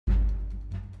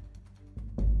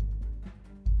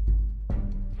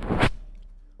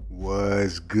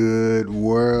What's good,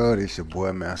 world? It's your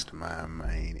boy Mastermind,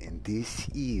 man, and this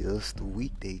is the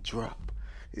weekday drop.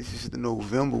 This is the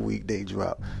November weekday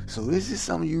drop. So this is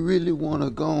something you really want to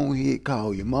go ahead,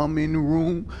 call your mama in the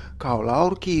room, call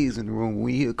all the kids in the room.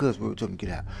 When you hear a cuss word, tell them to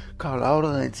get out. Call all the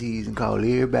aunties and call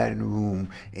everybody in the room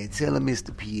and tell them it's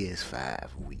the ps5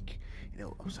 week.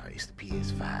 It's the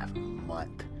ps5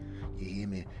 month. You hear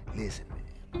me? Listen,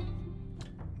 man.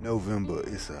 November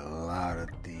is a lot of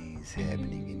things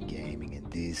happening in gaming,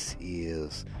 and this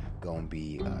is gonna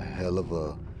be a hell of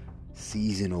a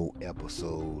seasonal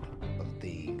episode of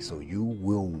things, so you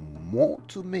will want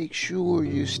to make sure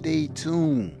you stay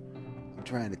tuned. I'm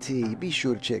trying to tell you, be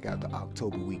sure to check out the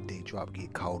October weekday drop,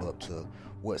 get caught up to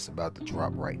what's about to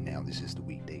drop right now. This is the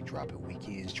weekday drop and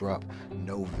weekends drop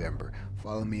November.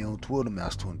 Follow me on Twitter,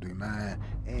 Mouse23Mind,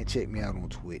 and check me out on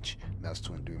Twitch,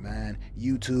 Mouse23Mind,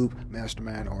 YouTube,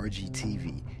 Mastermind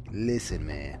RGTV. Listen,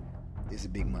 man, this is a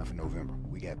big month in November.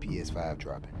 We got PS5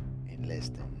 dropping in less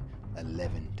than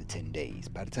 11 to 10 days.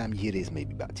 By the time you hear this,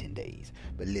 maybe about 10 days.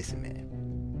 But listen,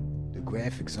 man, the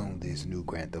graphics on this new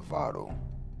Grand Theft Auto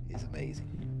is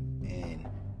amazing. And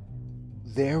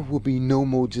there will be no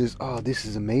more just, this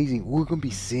is amazing. We're going to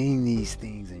be seeing these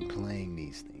things and playing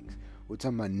these things. We're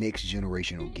talking about next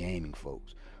generation of gaming,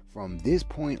 folks. From this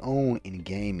point on in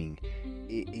gaming,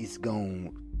 it's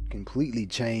going to completely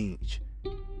change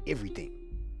everything.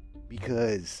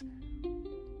 Because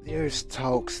there's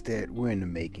talks that we're in the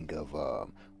making of a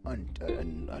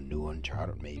new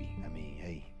Uncharted, maybe. I mean,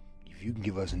 hey, if you can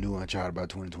give us a new Uncharted by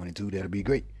 2022, that'll be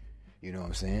great. You know what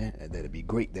I'm saying? That'd be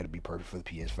great. That'd be perfect for the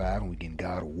PS5. And we get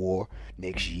God of War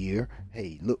next year.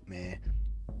 Hey, look, man.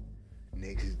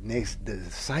 The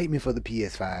excitement for the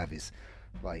PS5 is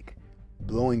like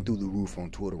blowing through the roof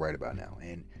on Twitter right about now,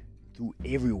 and through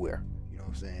everywhere. You know what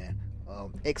I'm saying?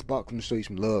 Xbox gonna show you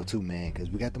some love too, man,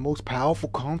 because we got the most powerful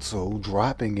console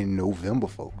dropping in November,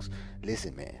 folks.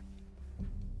 Listen, man.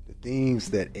 The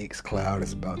things that xCloud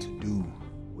is about to do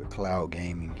with cloud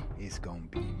gaming is gonna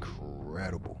be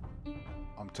incredible.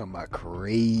 I'm talking about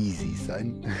crazy,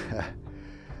 son.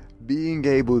 Being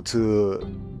able to,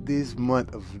 this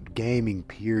month of gaming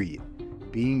period,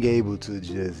 being able to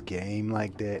just game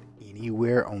like that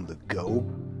anywhere on the go,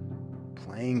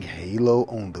 playing Halo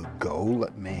on the go,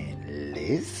 like, man,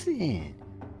 listen,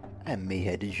 I may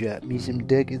have to drop me some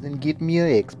ducats and get me an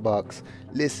Xbox.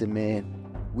 Listen, man,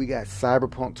 we got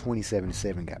Cyberpunk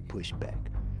 2077 got pushed back.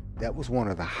 That was one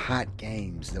of the hot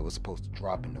games that was supposed to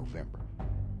drop in November.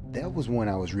 That was one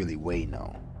I was really waiting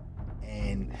on,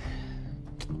 and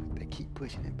they keep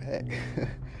pushing it back.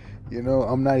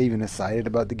 I'm not even excited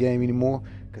about the game anymore,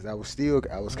 because I was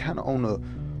kind of on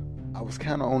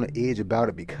the edge about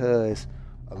it, because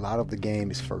a lot of the game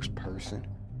is first person.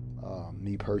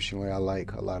 Me personally, I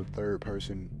like a lot of third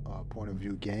person point of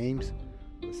view games.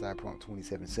 But Cyberpunk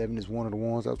 2077 is one of the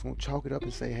ones I was going to chalk it up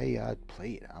and say, hey, I'd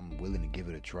play it. I'm willing to give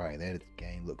it a try. That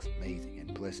game looks amazing.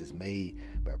 And plus, it's made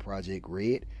by Project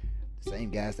Red, the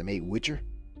same guys that made Witcher.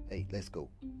 Hey, let's go.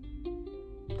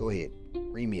 Go ahead.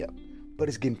 Ring me up. But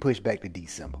it's getting pushed back to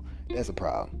December. That's a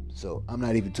problem. So I'm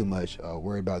not even too much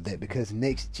worried about that, because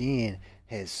next gen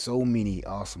has so many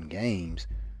awesome games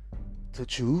to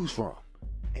choose from.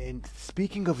 And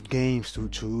speaking of games to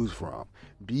choose from,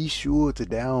 be sure to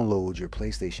download your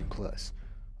PlayStation Plus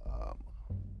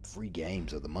free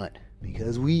games of the month,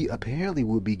 because we apparently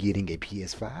will be getting a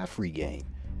PS5 free game.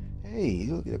 Hey,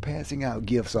 look, they're passing out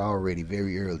gifts already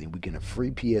very early. We get a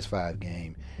free PS5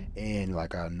 game and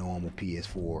like our normal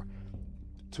PS4,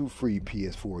 2 free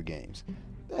PS4 games.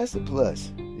 That's a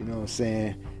plus, you know what I'm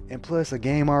saying? And plus, a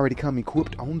game already come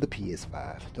equipped on the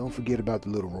PS5. Don't forget about the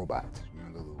little robots.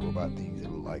 The little robot things that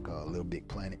look like a Little Big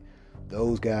Planet.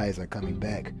 Those guys are coming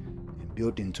back and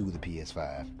built into the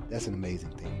PS5. That's an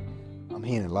amazing thing. I'm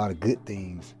hearing a lot of good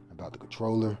things about the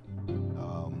controller.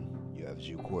 As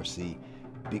you of course see,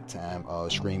 big time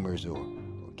streamers or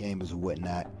gamers or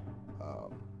whatnot.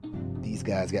 These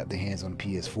guys got their hands on the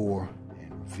PS4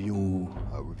 and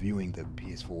reviewing the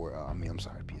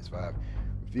PS5,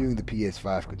 reviewing the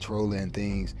PS5 controller and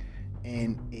things,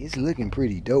 and it's looking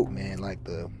pretty dope, man. Like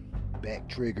the back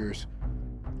triggers,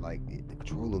 like the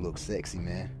controller looks sexy,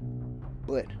 man.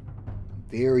 But I'm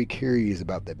very curious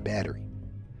about that battery.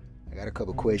 I got a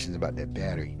couple questions about that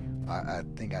battery. I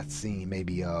think I've seen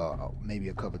maybe a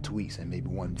couple tweets and maybe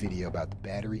one video about the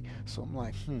battery. So I'm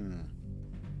like, for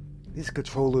this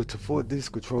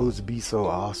controller to be so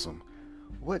awesome,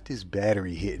 what this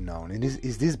battery hitting on? And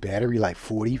is this battery like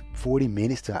 40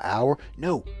 minutes to an hour?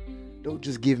 No, don't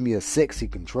just give me a sexy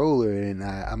controller and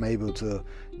I'm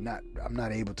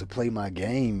not able to play my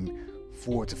game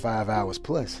 4 to 5 hours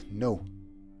plus. No,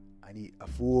 I I need a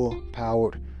full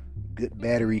powered, good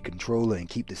battery controller and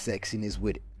keep the sexiness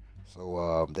with it.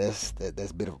 So that's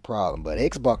a bit of a problem. But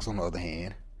Xbox, on the other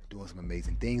hand, doing some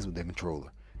amazing things with their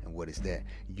controller. And what is that?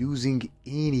 Using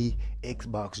any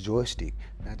Xbox joystick.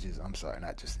 Not just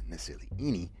necessarily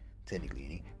any, technically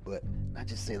any, but not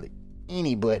just necessarily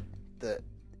any, but the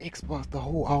Xbox,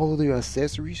 all of their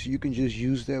accessories, you can just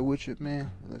use that with it,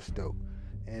 man. That's dope.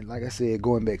 And like I said,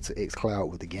 going back to xCloud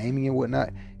with the gaming and whatnot,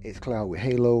 xCloud with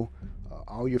Halo,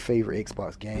 all your favorite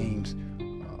Xbox games,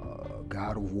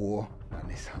 God of War.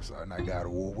 Not God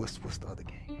of War. What's the other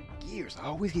game? Gears. I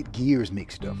always get Gears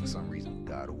mixed up for some reason with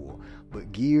God of War.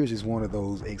 But Gears is one of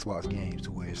those Xbox games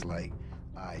to where it's like,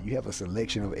 you have a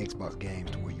selection of Xbox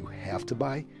games to where you have to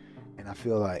buy. And I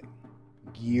feel like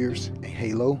Gears and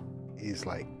Halo is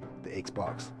like the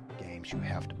Xbox games you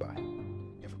have to buy.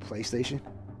 And for PlayStation,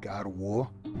 God of War,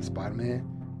 Spider-Man,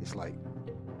 it's like,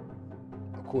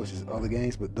 of course there's other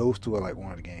games, but those two are like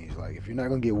one of the games. Like, if you're not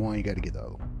gonna get one, you got to get the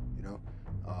other one, you know.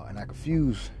 And I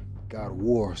confuse God of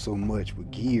War so much with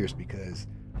Gears because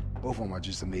both of them are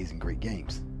just amazing, great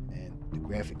games, and the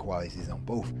graphic qualities on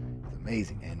both is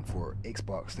amazing. And for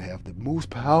Xbox to have the most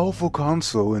powerful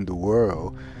console in the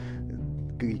world,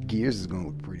 Gears is gonna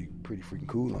look pretty freaking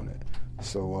cool on it.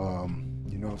 So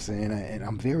you know what I'm saying? And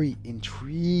I'm very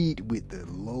intrigued with the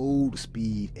load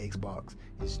speed Xbox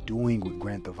is doing with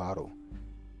Grand Theft Auto.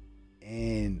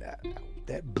 And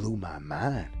that blew my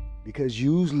mind. Because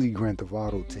usually Grand Theft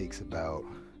Auto takes a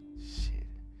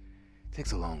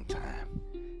long time.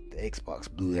 The Xbox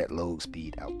blew that load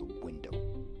speed out the window.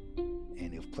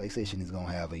 And if PlayStation is going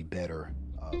to have a better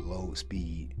load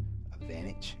speed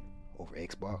advantage over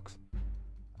Xbox,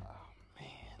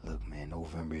 look, man,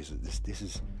 November is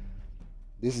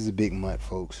this is a big month,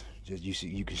 folks. Just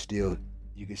you can still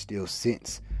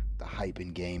sense the hype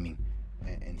in gaming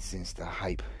and sense the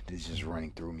hype that's just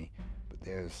running through me. But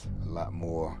there's a lot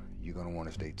more you're gonna want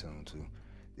to stay tuned to.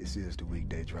 This is the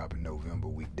weekday drop in November,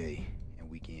 weekday and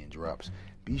weekend drops.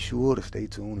 Be sure to stay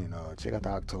tuned and check out the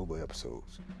October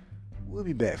episodes. We'll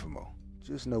be back for more.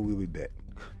 Just know we'll be back.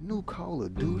 New Call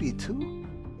of Duty 2.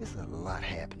 There's a lot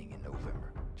happening in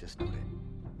November. Just know that.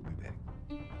 We'll be back.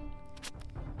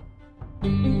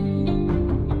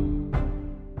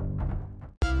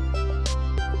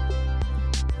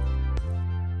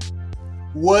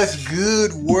 What's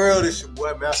good, world? It's your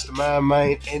boy Mastermind,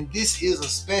 man, and this is a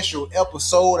special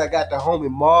episode. I got the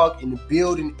homie Mark in the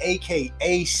building,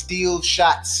 aka Steel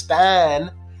Shot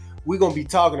Stein. We're gonna be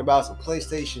talking about some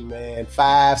PlayStation, man,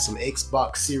 5, some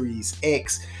Xbox Series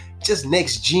X, just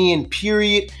next gen,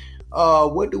 period.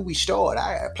 Where do we start?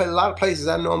 I play a lot of places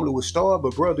I normally would start,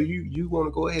 but brother, you want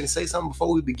to go ahead and say something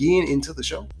before we begin into the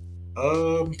show?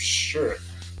 Sure.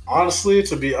 Honestly,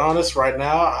 to be honest, right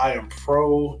now I am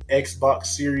pro Xbox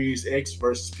Series X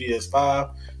versus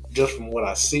PS5, just from what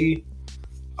I see.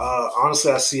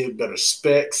 Honestly, I see better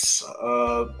specs.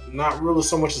 Not really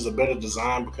so much as a better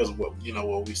design because of what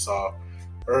we saw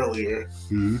earlier.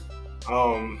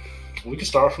 Mm-hmm. We can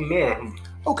start from there.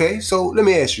 Okay, so let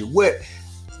me ask you, what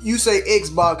you say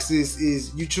Xbox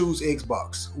is you choose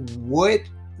Xbox.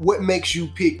 What makes you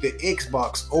pick the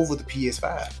Xbox over the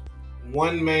PS5?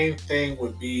 One main thing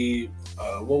would be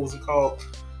what was it called?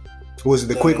 Was it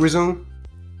the quick resume?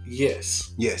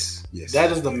 Yes.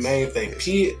 That is the main thing.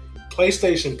 Yes.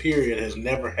 PlayStation period has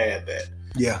never had that.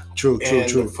 Yeah, true.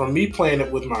 For me playing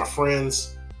it with my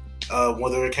friends,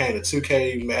 whether it came to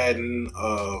 2K, Madden,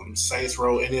 Saints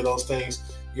Row, any of those things,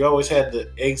 you always had to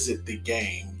exit the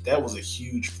game. That was a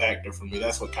huge factor for me.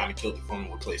 That's what kind of killed the fun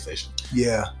with PlayStation.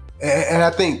 Yeah. And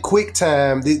I think quick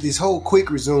time, this whole quick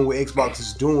resume what Xbox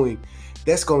is doing,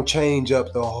 that's going to change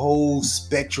up the whole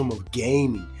spectrum of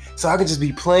gaming. So I can just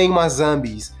be playing my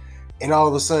zombies, and all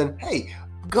of a sudden, hey,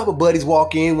 a couple buddies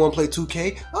walk in, want to play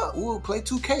 2K. Oh, we'll play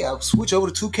 2K. I'll switch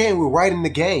over to 2K, and we're right in the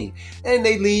game. And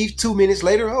they leave 2 minutes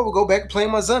later. Oh, we'll go back and play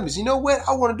my zombies. You know what?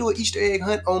 I want to do an Easter egg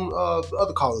hunt on the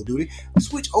other Call of Duty.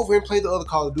 Switch over and play the other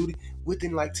Call of Duty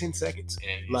within like 10 seconds.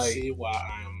 And you see why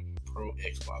I am pro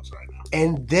Xbox right now.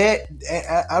 And that,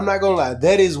 I'm not gonna lie,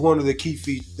 that is one of the key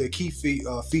features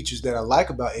that I like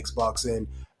about Xbox. And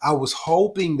I was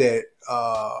hoping that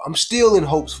I'm still in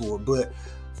hopes for it, but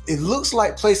it looks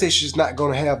like PlayStation is not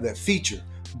going to have that feature.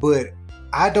 But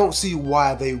I don't see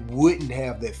why they wouldn't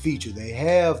have that feature. They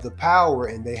have the power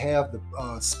and they have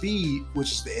the speed,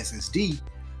 which is the SSD.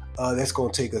 That's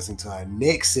going to take us into our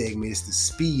next segment. It's the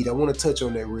speed. I want to touch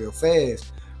on that real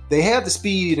fast. They have the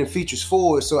speed and features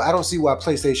for it, so I don't see why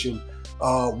PlayStation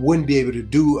wouldn't be able to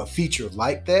do a feature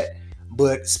like that.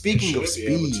 But speaking of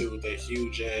speed, with that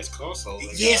huge ass console.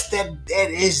 Yes, that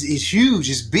is huge.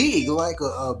 It's big, like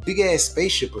a big ass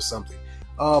spaceship or something.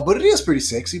 But it is pretty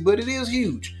sexy, but it is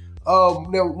huge.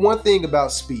 Now, one thing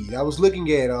about speed, I was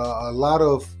looking at a lot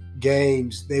of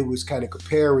games. They was kind of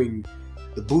comparing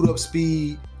the boot up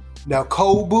speed. Now,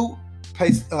 cold boot,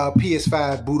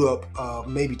 PS5 boot up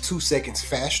maybe 2 seconds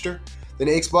faster than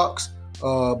Xbox.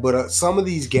 But some of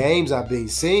these games I've been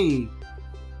seeing,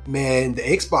 man, the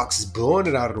Xbox is blowing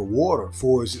it out of the water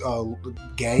for its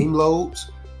game loads.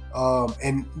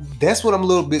 And that's what I'm a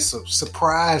little bit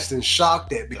surprised and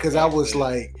shocked at, because I was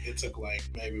like, it took like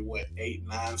maybe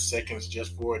 8-9 seconds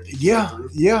just for it to get through,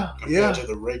 compared to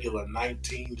the regular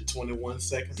 19 to 21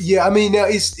 seconds. Yeah, I mean, now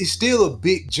it's still a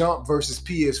big jump versus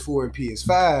PS4 and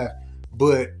PS5,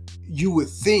 but you would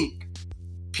think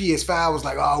PS5 was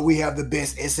like, oh, we have the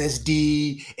best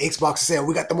SSD. Xbox said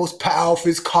we got the most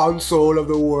powerful console of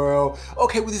the world.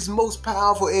 Okay, with this most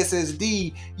powerful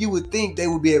SSD, you would think they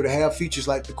would be able to have features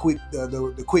like the quick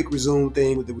resume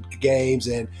thing with the games,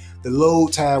 and the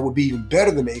load time would be even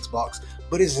better than the Xbox.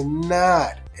 But it's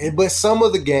not. But some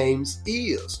of the games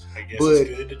is. I guess it's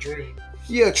good to dream.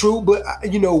 Yeah, true. But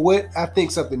you know what? I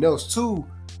think something else too.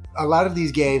 A lot of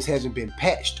these games hasn't been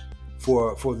patched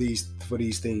for these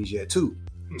things yet too.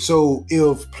 So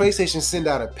if PlayStation send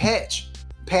out a patch,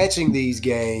 patching these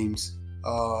games,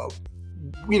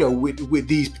 with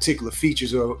these particular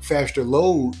features or faster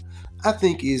load, I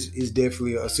think is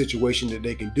definitely a situation that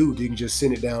they can do. They can just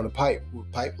send it down the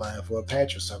pipeline for a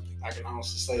patch or something. I can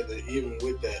honestly say that even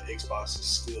with that, Xbox is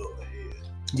still ahead.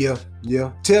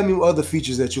 Yeah. Tell me what other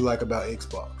features that you like about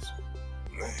Xbox.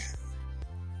 Man,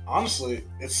 honestly,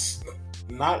 it's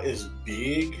not as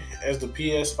big as the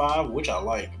PS5, which I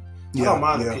like. I don't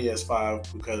mind the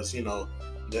PS5 because, the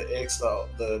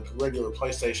regular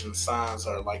PlayStation signs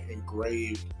are like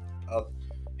engraved up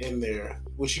in there,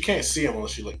 which you can't see them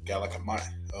unless you got like a mic.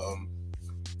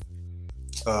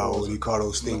 What do you call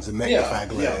those things? A magnifying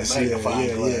glass.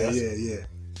 Magnifying glass. Yeah.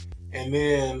 And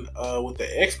then with the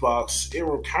Xbox, it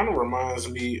kind of reminds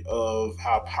me of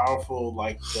how powerful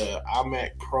like the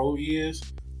iMac Pro is.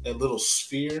 That little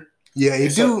sphere. Yeah,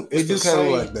 it do kind of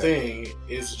like that. Thing.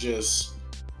 It's just.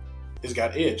 It's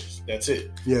got edges. That's it.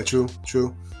 Yeah, true.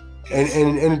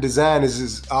 And the design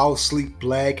is all sleek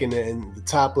black, and the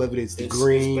top of it's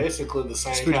green. It's basically the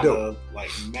same kind of like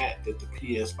matte that the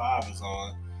PS5 is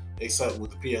on, except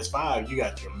with the PS5, you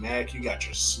got your matte, you got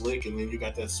your slick, and then you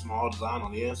got that small design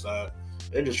on the inside.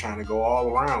 They're just trying to go all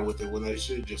around with it when they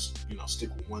should just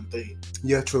stick with one thing.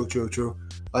 Yeah, true.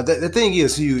 The thing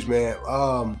is huge, man.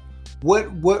 What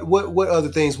other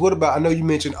things? What about? I know you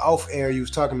mentioned off air. You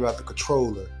was talking about the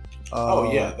controller.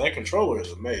 That controller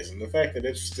is amazing. The fact that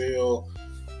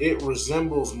it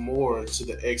resembles more to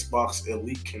the Xbox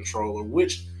Elite controller,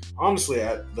 which honestly,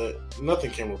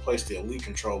 nothing can replace the Elite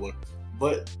controller,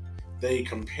 but they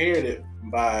compared it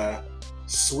by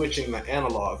switching the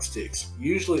analog sticks.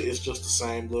 Usually it's just the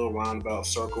same little roundabout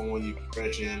circle when you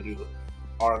press in, do the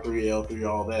R3, L3,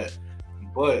 all that.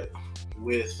 But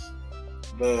with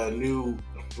the new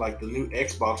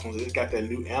Xbox ones, it's got that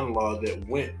new analog that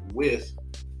went with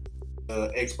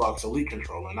Xbox Elite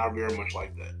controller, and I very much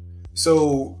like that.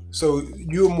 So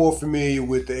you're more familiar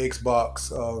with the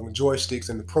Xbox joysticks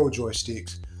and the Pro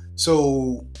joysticks.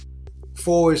 So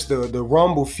for the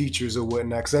rumble features or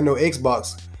whatnot, because I know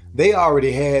Xbox, they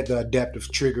already had the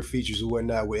adaptive trigger features or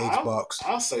whatnot with Xbox.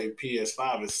 I'll say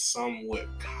PS5 is somewhat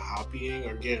copying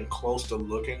or getting close to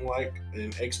looking like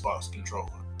an Xbox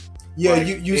controller. Yeah,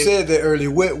 like you said that earlier.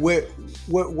 Why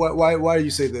do you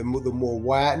say the more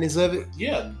wideness of it?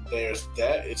 Yeah, there's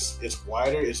that. It's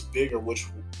wider, it's bigger, which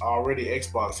already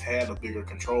Xbox had a bigger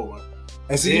controller.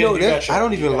 And so I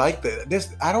don't even like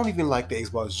that. I don't even like the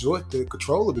Xbox the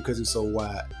controller because it's so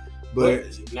wide. But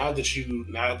now that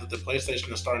the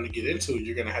PlayStation is starting to get into it,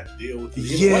 you're gonna have to deal with it.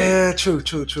 Yeah, true.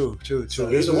 So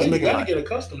that's what you gotta get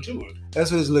accustomed to it.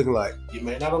 That's what it's looking like. You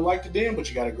may not have liked it then, but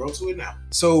you gotta grow to it now.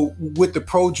 So with the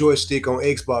Pro joystick on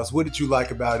Xbox, what did you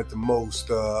like about it the most?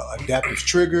 Adaptive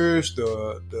triggers,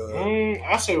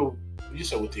 I say you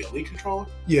said with the Elite controller.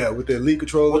 Yeah, with the Elite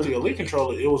controller. With the Elite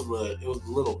controller, it was the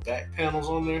little back panels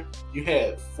on there. You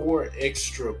had 4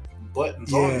 extra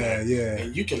buttons on there,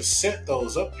 and you can set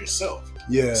those up yourself.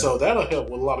 Yeah, so that'll help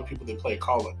with a lot of people that play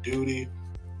Call of Duty.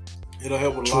 It'll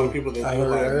help with a lot of people that do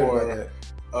more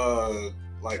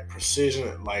like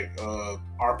precision, like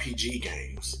RPG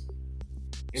games,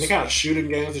 any kind of shooting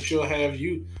games that you'll have.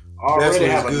 You already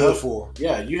have enough.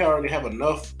 You already have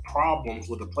enough problems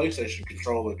with the PlayStation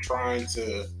controller trying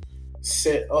to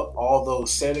set up all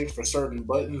those settings for certain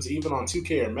buttons. Even on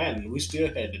 2K or Madden, we still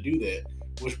had to do that.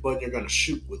 Which button you're going to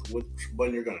shoot with, which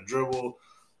button you're going to dribble,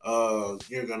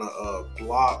 you're going to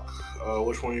block,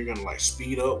 which one you're going to like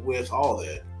speed up with, all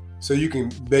that. So you can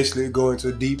basically go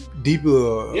into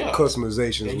deeper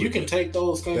customizations. And you can take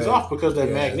those things off because they're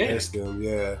magnetic. That's them,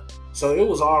 yeah. So it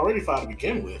was already fine to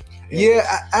begin with.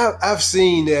 I've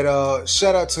seen that.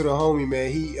 Shout out to the homie,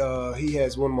 man. He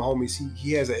has one of my homies.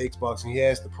 He has an Xbox and he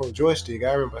has the Pro joystick.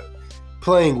 I remember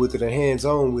playing with it and hands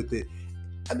on with it.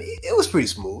 I mean, it was pretty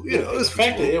smooth. You know, the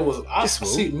fact that it was.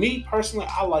 See, me personally,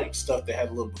 I like stuff that had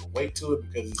a little bit of weight to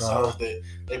it because it shows that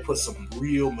they put some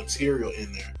real material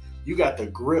in there. You got the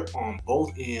grip on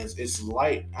both ends. It's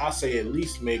light. I say at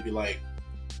least maybe like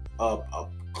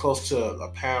close to a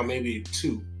pound, maybe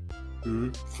 2.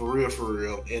 Mm-hmm. For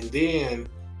real. And then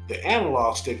the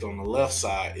analog stick on the left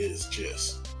side is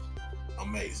just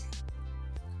amazing.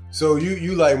 So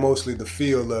you like mostly the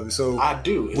feel of it. So I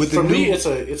do. For me, it's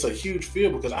a huge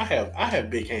feel because I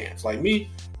have big hands. Like me,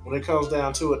 when it comes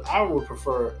down to it, I would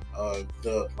prefer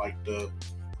the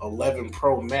 11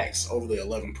 Pro Max over the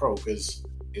 11 Pro because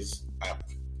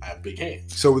I have big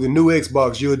hands. So with the new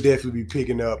Xbox, you'll definitely be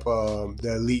picking up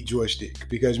the Elite joystick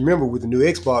because remember, with the new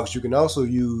Xbox, you can also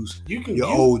use your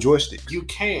old joysticks. You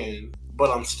can, but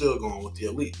I'm still going with the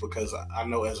Elite because I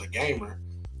know as a gamer,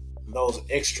 those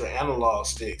extra analog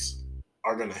sticks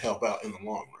are going to help out in the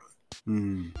long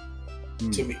run.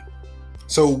 To me.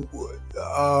 So,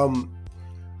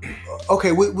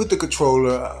 okay, with the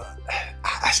controller.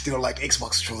 I still like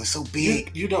Xbox controller. It's so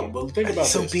big. You don't, but think about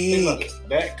so this. big. Think about this.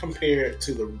 That compared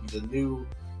to the new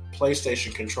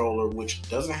PlayStation controller, which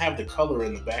doesn't have the color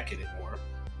in the back anymore,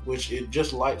 which it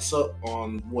just lights up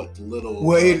on the little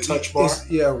touch bar.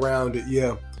 Around it.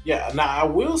 Yeah. Yeah. Now I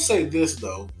will say this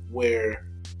though, where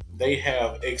they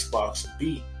have Xbox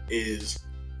Beat is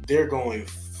they're going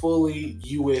fully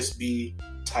USB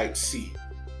Type-C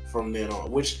from then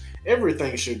on, which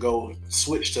everything should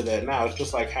switch to that now. It's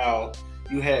just like how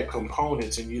you had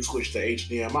components and you switched to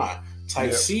HDMI.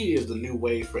 Type-C is the new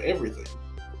way for everything.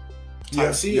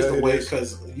 Type-C is the way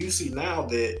because you see now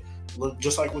that, look,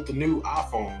 just like with the new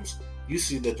iPhones, you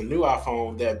see that the new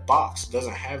iPhone, that box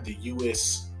doesn't have the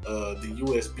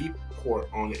USB port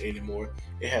on it anymore.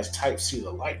 It has Type-C to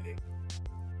Lightning.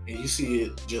 And you see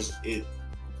it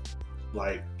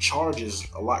like charges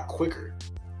a lot quicker.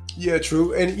 Yeah,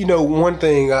 true. And you know, one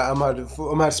thing I'm about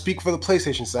to speak for the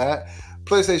PlayStation side.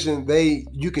 PlayStation,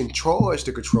 you can charge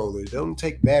the controller. They don't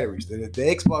take batteries. The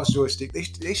Xbox joystick,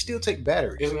 they still take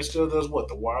batteries. Isn't it still does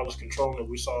the wireless controller that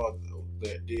we saw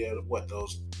that did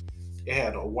it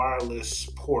had a wireless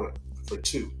port for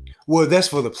 2. Well, that's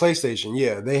for the PlayStation.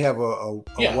 Yeah, they have a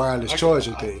wireless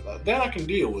charging thing. That I can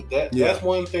deal with. That's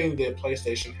one thing that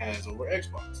PlayStation has over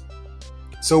Xbox.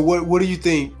 So what do you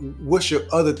think? What's your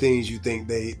other things you think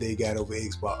they got over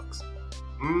Xbox?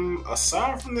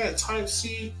 Aside from that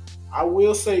Type-C, I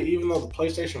will say even though the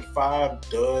PlayStation 5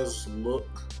 does look,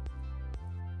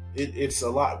 it's a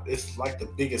lot. It's like the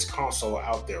biggest console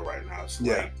out there right now. It's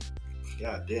like,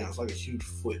 god damn, it's like a huge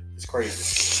foot. It's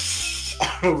crazy.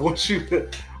 Once you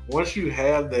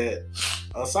have that,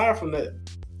 aside from that,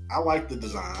 I like the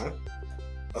design.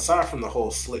 Aside from the whole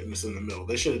slickness in the middle,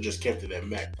 they should have just kept it at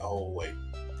Mac the whole way.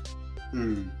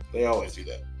 They always do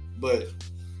that. But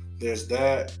there's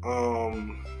that.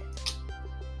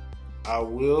 I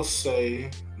will say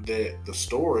that the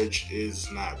storage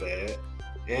is not bad.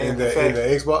 And in the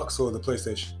Xbox or the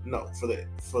PlayStation? No, for the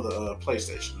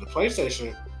PlayStation. The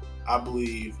PlayStation, I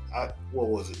believe, what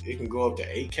was it? It can go up to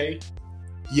 8K.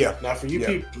 Yeah. Now for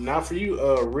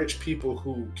you, rich people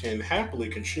who can happily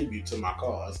contribute to my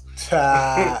cause,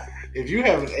 if you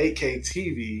have an 8K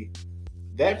TV,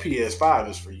 that PS5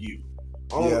 is for you.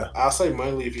 I'll say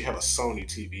mainly if you have a Sony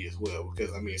TV as well,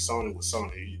 because I mean Sony with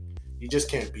Sony, you just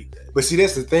can't beat that. But see,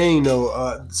 that's the thing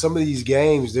though. Some of these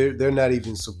games they're not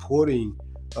even supporting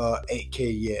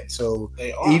 8K yet. So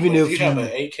they are, even if you have an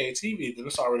 8K TV, then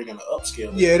it's already going to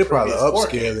upscale it. Yeah, it'll probably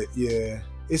upscale it. Yeah.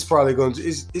 It's probably going to.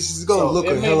 It's going to look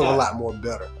a hell of a lot more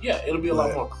better. Yeah, it'll be a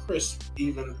lot more crisp,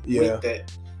 even with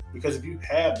that. Because if you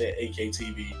have that 8K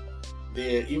TV,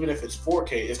 then even if it's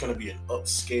 4K, it's going to be an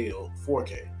upscale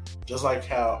 4K. Just like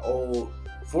how old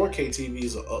 4K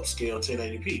TVs are upscale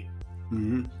 1080p.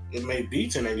 Mm-hmm. It may be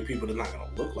 1080p, but it's not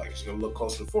going to look like it. It's going to look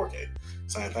closer to 4K.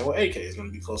 Same thing with 8K. It's going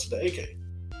to be closer to 8K.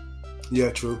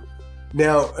 Yeah, true.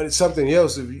 Now, something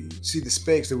else. If you see the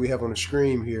specs that we have on the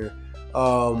screen here.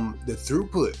 The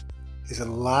throughput is a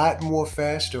lot more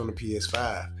faster on the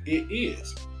PS5. It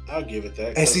is. I'll give it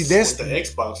that. And see, that's the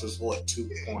Xbox is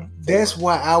 2.4. That's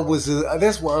why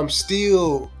that's why I'm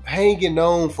still hanging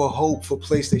on for hope for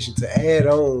PlayStation to add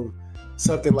on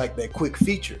something like that quick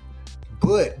feature.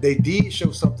 But they did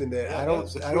show something that I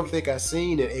don't think I've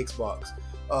seen in Xbox.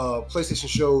 PlayStation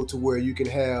showed to where you can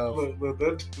have.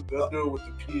 They'll do it with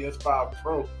the PS5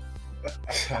 Pro.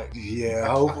 Yeah,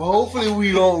 hopefully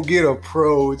we don't get a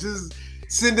pro. Just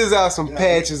send us out some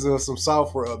patches or some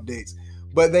software updates.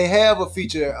 But they have a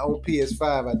feature on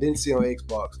PS5 I didn't see on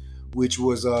Xbox, which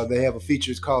was they have a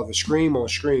feature. It's called the Scream on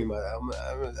Stream.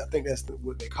 I think that's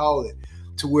what they call it,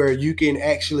 to where you can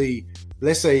actually,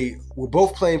 let's say we're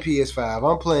both playing PS5.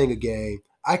 I'm playing a game.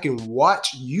 I can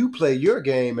watch you play your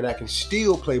game, and I can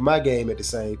still play my game at the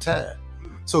same time.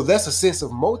 So that's a sense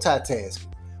of multitasking.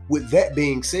 With that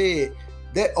being said,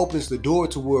 that opens the door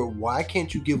to where, why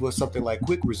can't you give us something like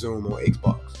Quick Resume on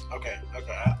Xbox? Okay.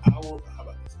 I will. How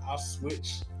about this? I'll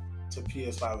switch to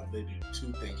PS5 if they do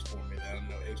two things for me that I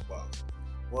know Xbox.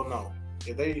 Well, no.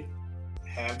 If they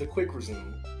have the Quick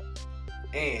Resume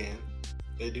and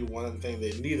they do one thing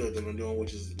that neither of them are doing,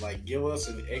 which is like give us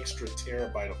an extra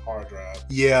terabyte of hard drive.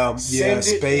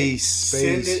 Space.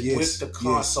 Send it yes, with the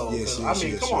console. Yes, I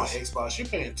mean, come on, Xbox, you're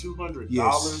paying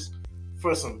 $200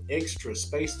 for some extra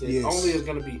space that only is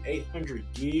going to be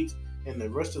 800 gigs, and the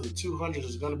rest of the 200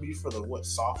 is going to be for the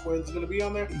software that's going to be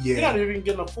on there. Yeah. You're not even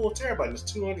getting a full terabyte. It's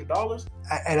 $200.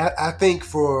 I think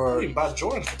for you can buy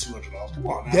Jordans for $200. Come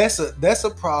on, now. That's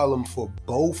a problem for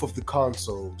both of the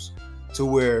consoles. To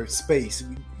where space,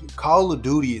 Call of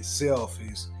Duty itself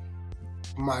is,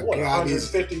 my God,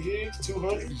 150 gigs,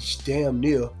 200, damn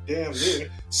near.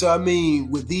 So I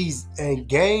mean, with these and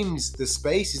games, the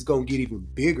space is gonna get even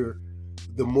bigger.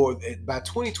 The more by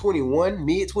 2021,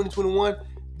 mid 2021,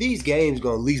 these games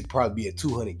gonna at least probably be at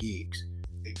 200 gigs.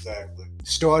 Exactly.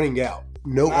 Starting out,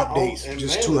 no updates,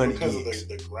 just 200 because gigs. Of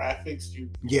the graphics,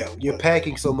 you're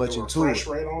packing so much into it.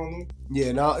 Rate on them.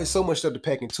 Yeah, no, it's so much stuff to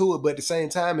pack into it, but at the same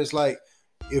time, it's like,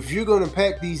 if you're going to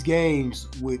pack these games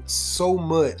with so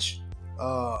much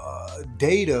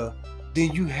data,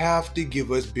 then you have to give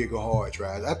us bigger hard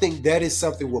drives. I think that is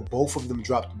something where both of them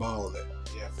dropped the ball on that.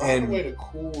 Yeah, find a way to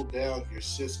cool down your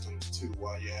systems too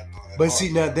while you're having all that. But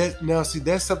see,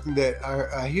 that's something that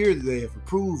I hear that they have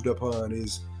improved upon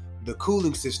is the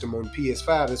cooling system on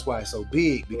PS5. That's why it's so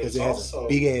big, because it has a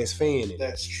big ass fan in it.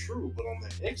 That's true, but on the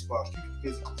Xbox, you can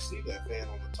physically see that fan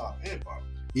on the top and bottom.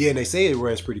 Yeah, and they say it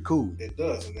runs pretty cool. It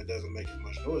does, and it doesn't make as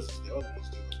much noise as the other ones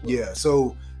do. Yeah,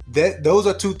 so those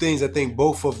are two things I think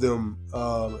both of them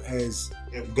has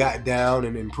got down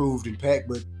and improved and packed,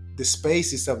 but the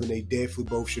space is something they definitely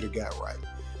both should have got right.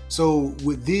 So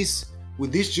with this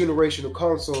generation of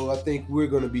console, I think we're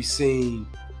going to be seeing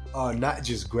not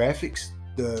just graphics.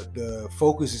 The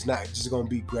focus is not just going to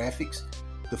be graphics.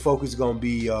 The focus is going to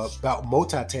be about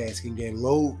multitasking and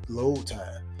load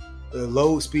time. The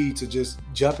load speed to just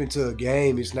jump into a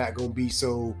game is not going to be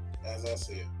so, as I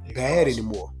said, bad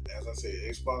anymore. As I said,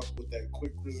 Xbox with that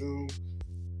quick resume,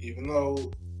 even though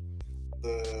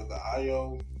the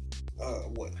IO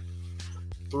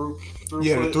throughput,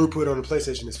 the throughput on the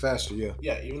PlayStation is faster.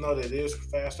 Yeah, even though that is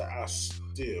faster, I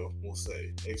still will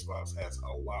say Xbox has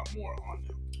a lot more on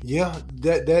them. Yeah,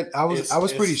 I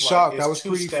was pretty shocked. I was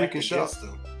pretty freaking shocked.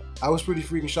 I was pretty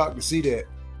freaking shocked to see that.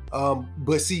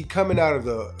 But see, coming out of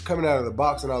the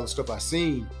box and all the stuff I've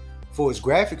seen for its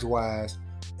graphics wise,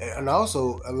 and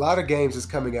also a lot of games that's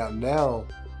coming out now,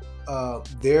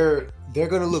 they're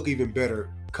gonna look even better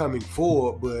coming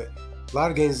forward. But a lot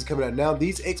of games is coming out now.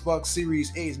 These Xbox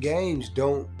Series X games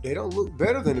don't look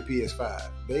better than the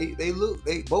PS5. They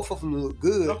both of them look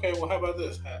good. Okay, well, how about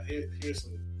this?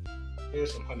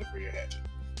 Here's some honey for your hatchet.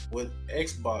 With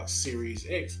Xbox Series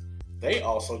X, they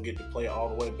also get to play all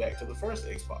the way back to the first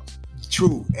Xbox.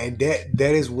 True, and that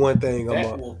is one thing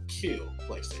that will kill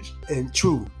PlayStation. And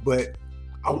true, but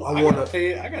I got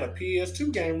a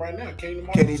PS2 game right now. Kingdom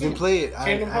Hearts can't even play it.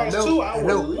 Kingdom Hearts 2. I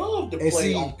would love to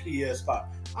play on PS5.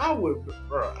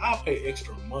 I'll pay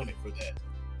extra money for that.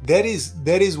 That is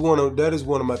one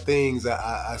of my things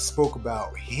I spoke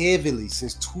about heavily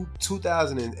since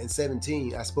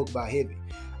 2017. I spoke about heavy.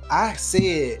 I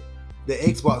said the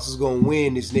Xbox is going to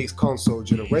win this next console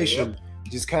generation,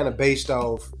 just kind of based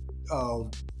off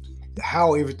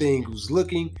how everything was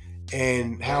looking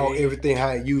and how it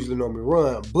usually normally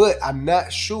run. But I'm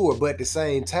not sure. But at the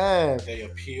same time, they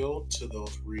appeal to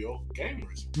those real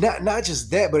gamers. Not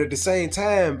just that, but at the same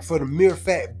time, for the mere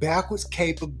fact, backwards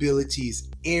capability is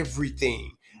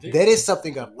everything. That is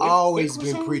something I've always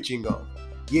been preaching on.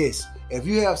 Yes, if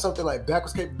you have something like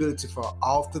backwards capability for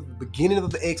off the beginning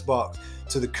of the Xbox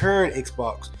to the current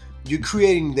Xbox, you're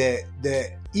creating that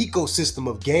ecosystem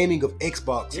of gaming of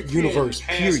Xbox universe.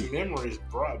 Period. Memories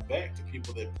brought back to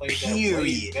people that played that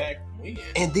way back when.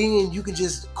 And then you can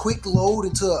just quick load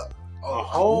into a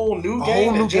whole new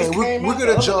game. We're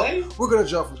gonna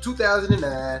jump from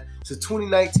 2009 to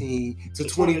 2019 to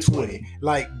 2020.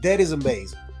 Like, that is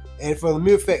amazing. And for the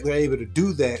mere fact they're able to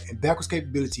do that, and backwards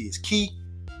capability is key,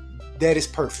 that is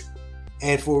perfect.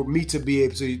 And for me to be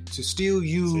able to still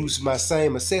use my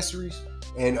same accessories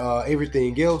and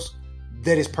everything else,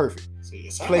 that is perfect.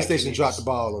 PlayStation dropped the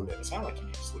ball on that. It sounds like you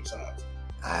need to switch sides.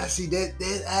 I see that.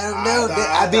 I don't know.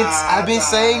 I've been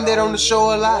saying that on the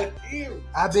show a lot.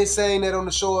 I've been saying that on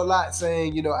the show a lot,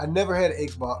 saying, you know, I never had an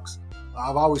Xbox.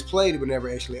 I've always played it, but never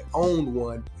actually owned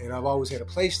one, and I've always had a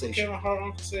PlayStation. Kevin Hart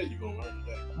Uncle said you're gonna learn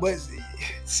today. But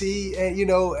see, and you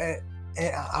know, and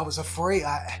I was afraid.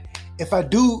 If I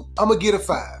do, I'm gonna get a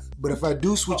 5. But if I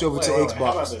do switch over to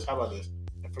Xbox, how about this?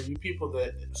 And for you people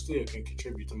that still can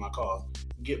contribute to my cause,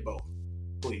 get both,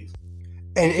 please.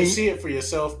 And you can see it for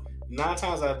yourself. 9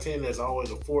 times out of 10, there's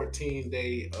always a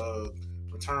 14-day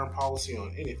return policy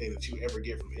on anything that you ever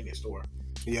get from any store.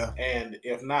 Yeah. And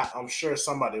if not, I'm sure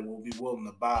somebody will be willing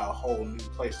to buy a whole new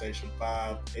PlayStation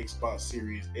 5, Xbox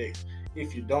Series X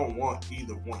if you don't want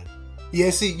either one. Yeah,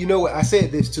 see, you know what? I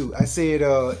said this too. I said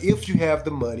if you have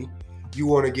the money, you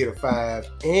want to get a 5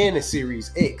 and a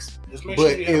Series X. Just make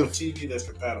sure you have a TV that's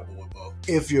compatible with both.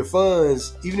 If your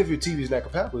funds, even if your TV is not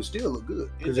compatible, it still look good.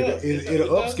 Because it'll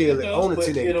upscale it on a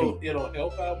 1080p. It'll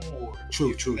help out more.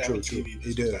 True.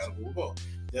 It does.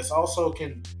 This also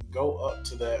can go up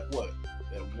to that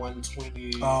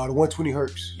 120. The 120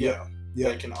 hertz. Yeah.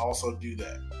 They can also do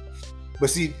that. But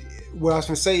see, what I was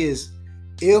going to say is,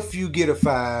 if you get a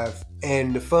 5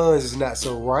 and the funds is not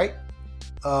so right,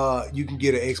 you can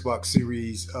get an Xbox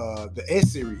Series, the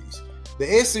S Series. The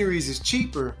S Series is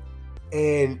cheaper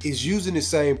and is using the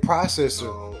same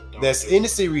processor that's in the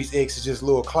Series X. It's just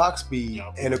lower clock speed,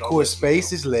 and of course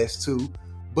space is less too,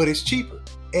 but it's cheaper.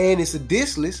 And it's a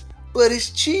diskless, but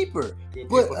it's cheaper.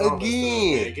 But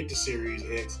again, get the Series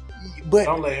X. But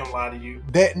don't let him lie to you.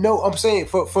 I'm saying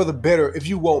for the better, if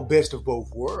you want best of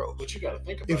both worlds. But you got to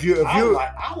think about it.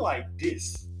 I like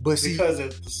this. But see, because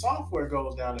if the software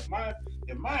goes down, if my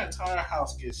entire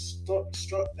house gets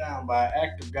struck down by an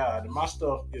act of God and my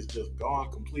stuff is just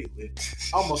gone completely,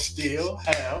 I'm gonna still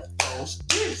have those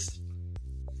discs.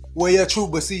 Well, yeah, true.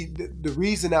 But see, the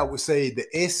reason I would say the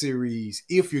S series,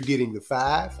 if you're getting the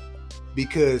 5,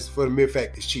 because for the mere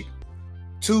fact it's cheaper.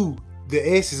 2,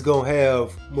 the S is gonna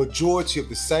have majority of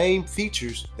the same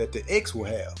features that the X will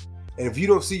have. And if you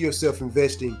don't see yourself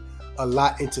investing a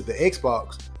lot into the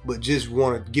Xbox, but just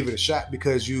want to give it a shot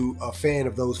because you are a fan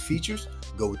of those features,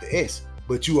 go with the S.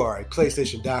 But you are a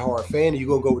PlayStation diehard fan and you're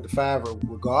going to go with the 5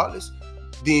 regardless,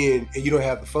 then, and you don't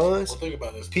have the funds, well, think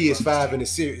about this. PS5 and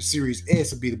the Series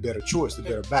S would be the better choice, the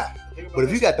better buy. But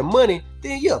if you got the money,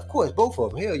 then yeah, of course, both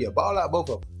of them. Hell yeah, ball out both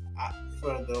of them.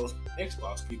 For those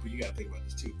Xbox people, you got to think about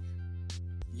this too.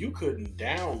 You couldn't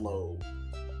download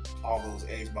all those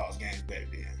Xbox games back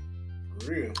then.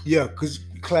 For real. Yeah, because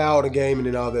cloud and gaming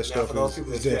and all that now, stuff for those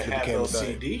people is that definitely have became those a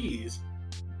thing. CDs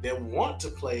that want to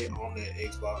play on their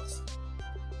Xbox,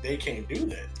 they can't do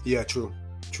that. Yeah, true.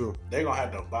 They're gonna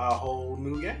have to buy a whole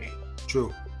new game.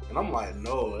 True. And I'm like,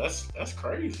 no, that's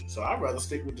crazy. So I'd rather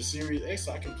stick with the Series X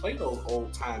so I can play those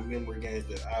old time memory games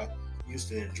that I used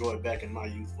to enjoy back in my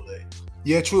youthful days.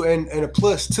 Yeah, true. And a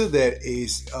plus to that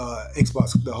is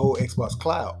Xbox, the whole Xbox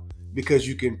Cloud, because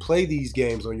you can play these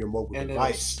games on your mobile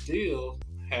device. And still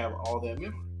have all that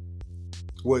memory.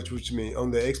 What you mean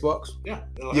on the Xbox? Yeah,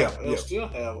 it'll still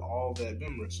have all that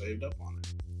memory saved up on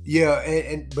it.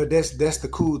 Yeah, but that's the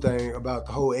cool thing about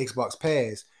the whole Xbox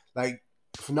Pass. Like,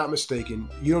 if I'm not mistaken,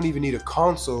 you don't even need a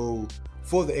console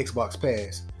for the Xbox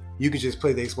Pass. You can just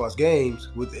play the Xbox games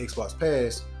with the Xbox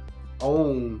Pass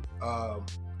on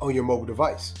your mobile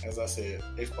device. As I said,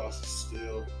 Xbox is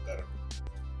still better.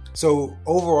 So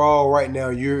overall, right now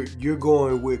you're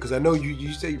going with, because I know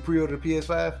you say you pre-ordered the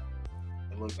PS5.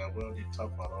 And look, I will need to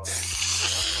talk about all that.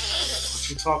 What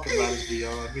you talking about is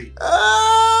beyond me.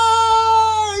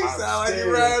 You sound like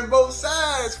you're riding both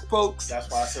sides, folks.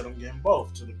 That's why I said I'm getting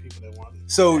both to the people that want it.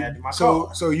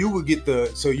 So you would get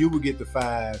the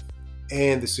 5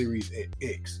 and the Series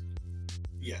X.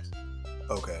 Yes.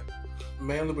 Okay.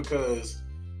 Mainly because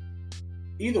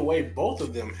either way, both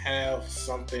of them have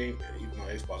something. Even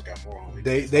though Xbox got more on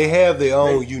it, they have their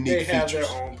own unique features. They have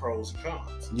their own pros and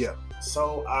cons. Yeah.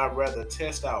 So I'd rather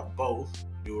test out both,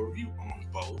 do a review on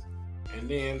both, and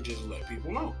then just let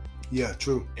people know. Yeah,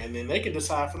 true. And then they can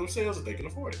decide for themselves if they can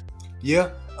afford it.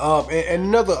 Yeah. And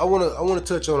another, I want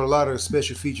to touch on a lot of the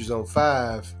special features on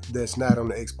 5 that's not on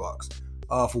the Xbox.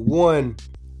 For one,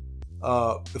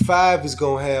 the 5 is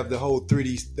gonna have the whole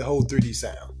 3D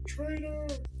sound. Trainer.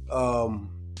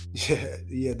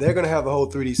 Yeah, they're gonna have the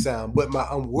whole 3D sound. But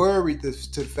I'm worried to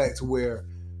the fact where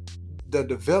the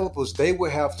developers, they will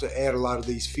have to add a lot of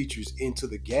these features into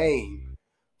the game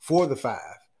for the 5.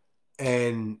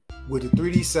 And with the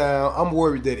 3D sound, I'm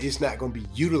worried that it's not going to be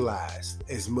utilized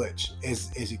as much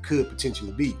as it could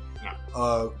potentially be.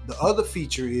 No. The other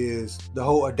feature is the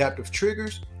whole adaptive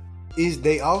triggers. Is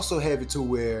they also have it to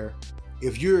where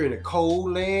if you're in a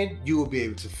cold land, you will be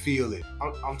able to feel it.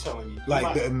 I'm telling you,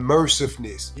 Like the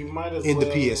immersiveness you might as in well,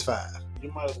 the PS5.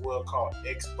 You might as well call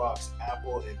Xbox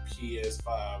Apple and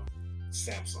PS5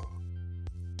 Samsung.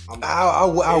 I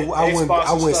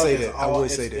wouldn't say that. I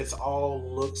wouldn't say that. It's all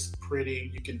looks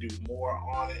pretty. You can do more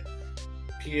on it.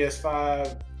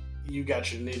 PS5, you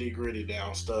got your nitty gritty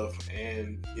down stuff,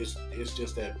 and it's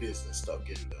just that business stuff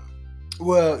getting done.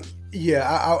 Well, yeah,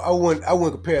 I wouldn't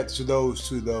compare it to those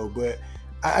two though, but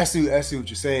I see what you're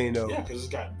saying though. Yeah, because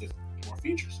it's got more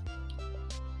features.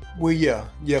 Well, yeah.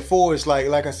 For it's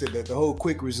like I said, the whole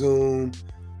quick resume.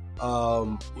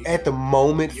 At the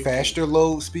moment, faster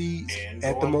load speeds. And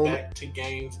at the moment, back to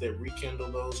games that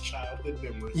rekindle those childhood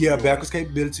memories. Yeah, backwards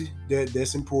capability.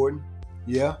 That's important.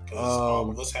 Yeah. All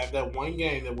of us have that one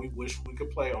game that we wish we could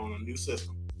play on a new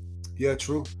system. Yeah,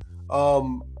 true. For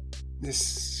me, it's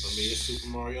Super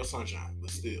Mario Sunshine, but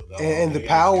still. And the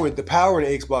power in the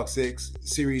Xbox X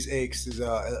Series X is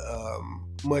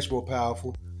much more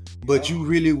powerful. But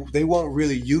they won't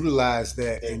really utilize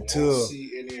that until. Won't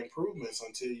see any improvements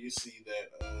until you see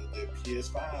that the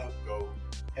PS5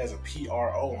 has a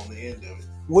PRO on the end of it.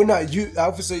 Well, not you. I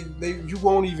would say you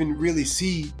won't even really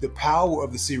see the power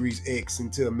of the Series X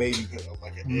until maybe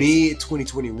mid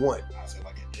 2021.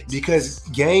 Because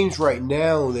games right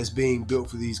now that's being built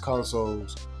for these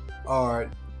consoles are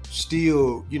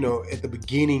still, at the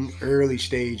beginning, early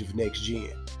stage of next gen.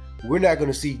 We're not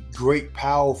going to see great,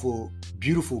 powerful,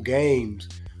 beautiful games,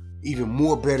 even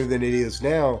more better than it is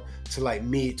now, to like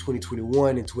mid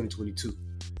 2021 and 2022.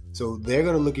 So they're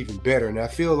going to look even better. And I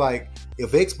feel like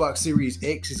if Xbox Series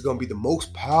X is going to be the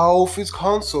most powerful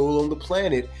console on the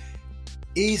planet,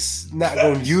 it's not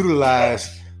going to utilize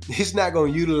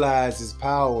its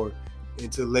power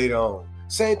until later on.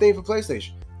 Same thing for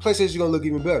PlayStation. PlayStation's going to look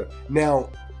even better.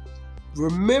 Now,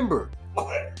 remember,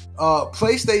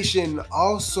 PlayStation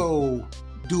also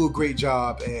do a great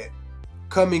job at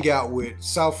coming out with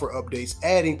software updates,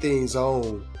 adding things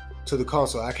on to the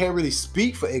console. I can't really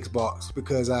speak for Xbox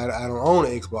because I don't own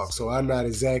an Xbox, so I'm not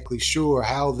exactly sure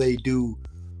how they do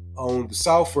on the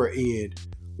software end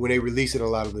when they releasing a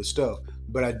lot of this stuff.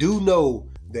 But I do know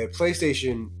that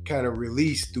PlayStation kind of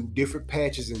released through different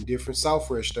patches and different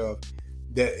software stuff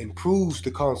that improves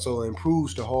the console,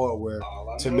 improves the hardware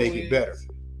to make it better.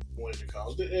 When it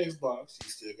comes to Xbox, you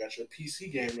still got your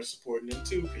PC gamers supporting them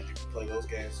too, because you can play those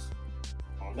games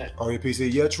on that. On your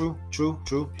PC, yeah, true.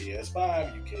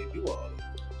 PS5, you can't do all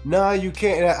that. Nah, you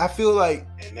can't. I feel like,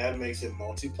 and that makes it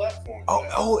multi-platform.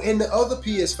 And the other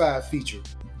PS5 feature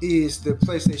is the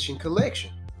PlayStation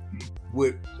Collection.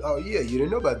 You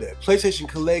didn't know about that. PlayStation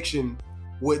Collection,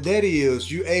 what that is,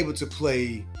 you're able to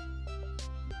play.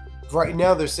 Right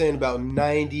now, they're saying about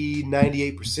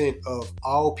 98% of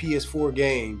all PS4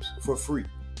 games for free.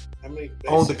 I mean,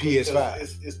 on the PS5.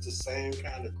 It's the same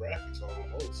kind of graphics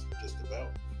almost, just about.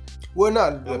 Well,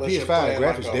 not the Unless PS5 graphics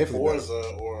like definitely Forza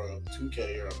better. Or a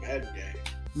 2K or a Madden game.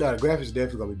 No, the graphics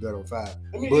definitely gonna be better on 5.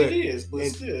 I mean, it is, but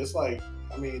still, it's like,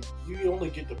 I mean, you only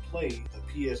get to play the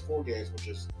PS4 games, which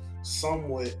is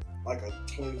somewhat like a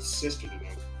twin sister to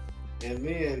them. And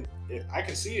then I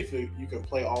can see if you can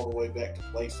play all the way back to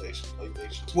PlayStation 2,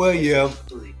 PlayStation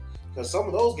 3, because some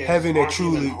of those games having aren't that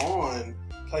truly even on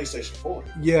PlayStation 4.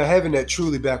 Yeah, having that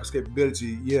truly backwards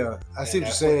capability. Yeah, I see what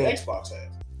you're saying. What Xbox has.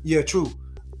 Yeah, true.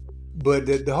 But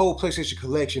the whole PlayStation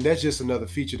Collection, that's just another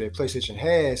feature that PlayStation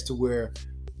has to where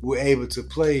we're able to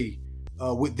play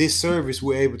with this service.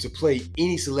 We're able to play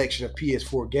any selection of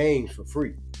PS4 games for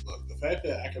free. Look, the fact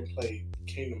that I can play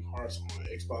Kingdom Hearts on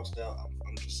Xbox now,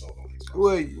 I'm just sold on Xbox.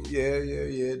 Well, yeah.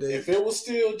 If it was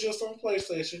still just on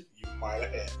PlayStation, you might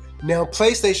have had it. Now,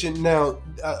 PlayStation,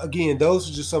 again, those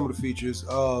are just some of the features.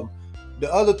 The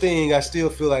other thing I still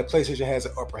feel like PlayStation has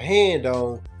an upper hand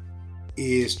on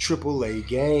is AAA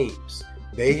games.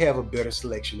 They have a better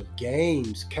selection of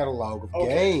games, catalog of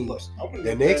games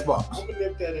than Xbox. I'm gonna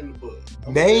nip that in the bud.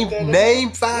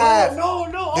 Name 5.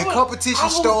 No. The competition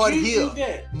started here.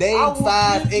 Name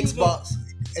 5 Xbox.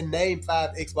 And name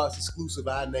 5 Xbox exclusive.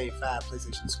 I name 5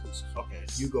 PlayStation exclusive. Okay,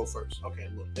 you go first. Okay,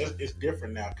 look, it's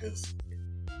different now because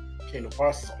Kingdom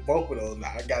Hearts is on both of those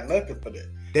now. I got nothing for that.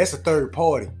 That's a third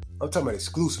party. I'm talking about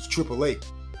exclusive AAA.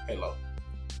 Halo.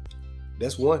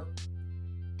 That's one.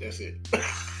 That's it.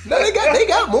 No, they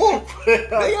got more. They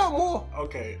got more.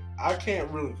 Okay, I can't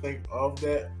really think of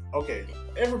that. Okay,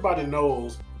 everybody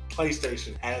knows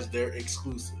PlayStation has their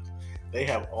exclusives. They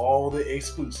have all the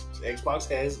exclusives. Xbox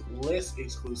has less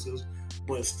exclusives,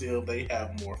 but still they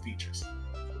have more features.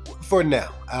 For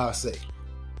now, I'll say.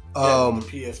 When the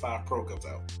PS5 Pro comes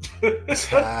out.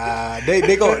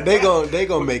 they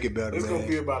gonna make it better. It's man. gonna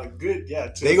be about a good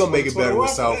They gonna make it better with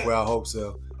software. I hope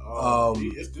so.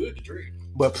 It's good to dream.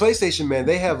 But PlayStation, man,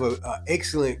 they have an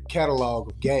excellent catalog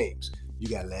of games. You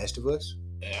got Last of Us.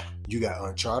 Yeah. You got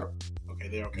Uncharted. Okay,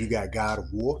 they're okay. You got God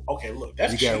of War. Okay, look,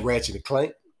 that's you got Ratchet and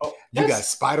Clank. Oh, you got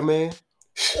Spider-Man.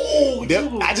 Oh,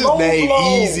 I just named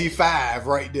Easy 5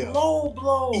 right there. Low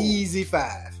blow. Easy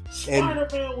 5.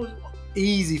 Spider-Man was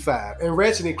Easy 5. And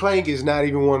Ratchet and Clank is not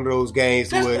even one of those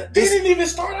games where they didn't even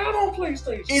start out on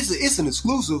PlayStation. It's an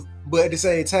exclusive, but at the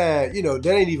same time, that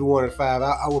ain't even one of the 5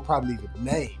 I would probably even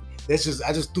name. That's just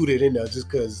I just threw that in there just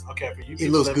because it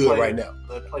looks good right now.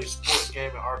 They play sports game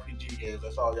and RPG games.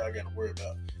 That's all y'all got to worry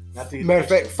about. Matter of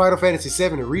fact, Final Fantasy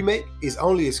VII the remake is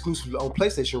only exclusive on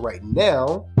PlayStation right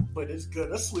now. But it's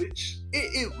gonna switch.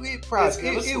 It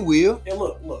probably will. And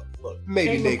look.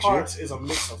 Maybe Kingdom next Hearts year is a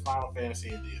mix of Final Fantasy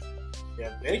and Disney.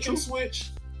 Yeah, they can switch.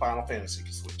 Final Fantasy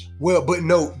can switch. Well, but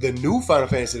no, the new Final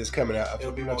Fantasy that's coming out.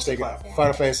 It'll be multi-platform.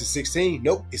 Final Fantasy 16.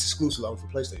 Nope, it's exclusive on for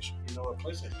PlayStation. You know what,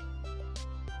 PlayStation?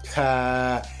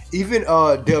 Even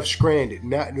Death Stranded,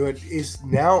 it's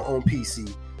now on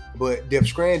PC, but Death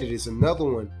Stranded is another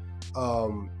one.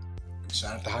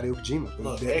 Shout out to Hideo Kojima.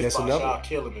 Look, that's Xbox, another. Y'all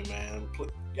killing me, man.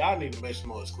 Y'all need to make some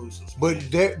more exclusives.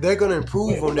 But they're gonna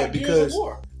improve on that because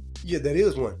that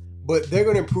is one. But they're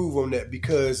gonna improve on that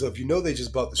because of they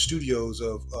just bought the studios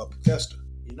of Bethesda.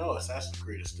 Assassin's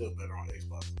Creed is still better on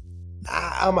Xbox.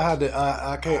 I'm gonna have to.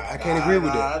 I can't agree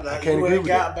with that. I can't agree with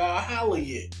that. Valhalla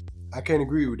yet. I can't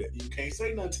agree with that. You can't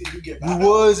say nothing until you get Valhalla. We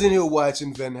was in here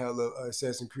watching Valhalla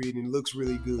Assassin's Creed and it looks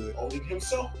really good. Only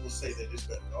himself will say that it's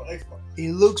better on Xbox.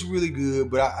 It looks really good,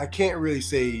 but I can't really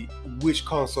say which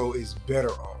console is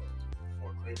better on.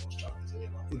 Or Kratos chocolates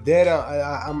anyway. That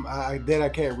I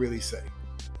can't really say.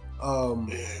 When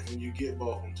you get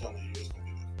both, I'm telling you, it's gonna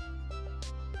be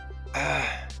better.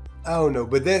 I don't know,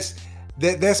 but that's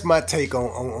my take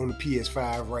on the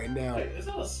PS5 right now. Wait, is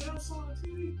that a Samsung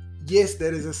TV? Yes,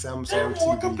 that is a Samsung They're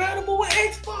more TV. Compatible with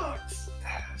Xbox.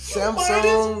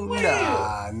 Samsung?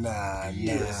 Nah.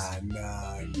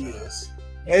 Yes.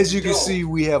 As you can see,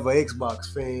 we have an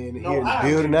Xbox fan here in the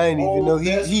building. I didn't even know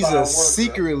he's a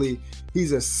secretly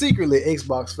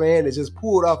Xbox fan that just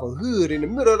pulled off a hood in the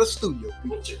middle of the studio.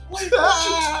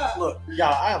 Look,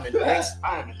 y'all, I am an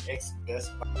ex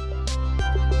Best Buy.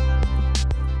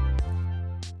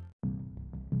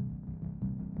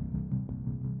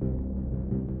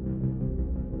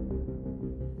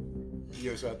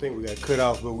 Yeah, so I think we got cut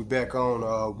off, but we're back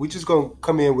on. We're just gonna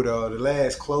come in with the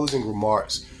last closing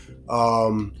remarks.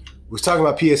 We're talking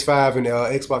about PS5 and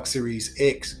Xbox Series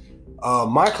X.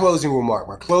 My closing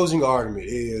argument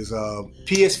is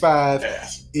PS5.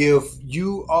 Yes. If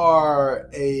you are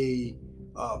a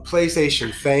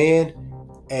PlayStation fan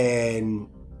and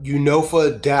for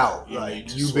a doubt,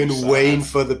 you've been waiting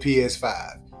for the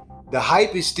PS5. The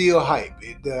hype is still hype.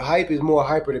 The hype is more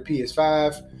hyper than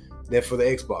PS5 than for the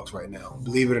Xbox right now,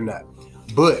 believe it or not.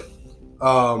 But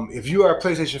if you are a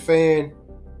PlayStation fan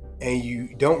and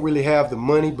you don't really have the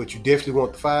money, but you definitely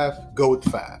want the 5, go with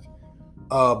the 5.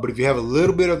 But if you have a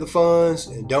little bit of the funds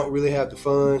and don't really have the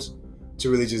funds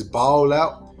to really just ball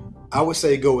out, I would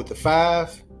say go with the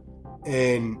 5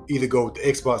 and either go with the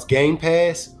Xbox Game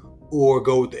Pass or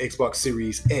go with the Xbox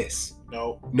Series S.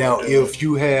 No. Now, if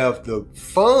you have the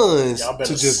funds to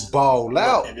just ball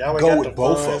out, go with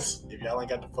both of them. If y'all ain't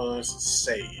got the funds,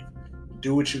 save.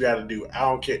 Do what you got to do. I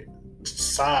don't care.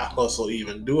 Side hustle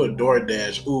even. Do a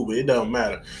DoorDash, Uber. It doesn't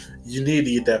matter. You need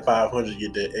to get that 500,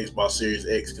 get that Xbox Series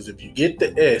X. Because if you get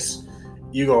the S,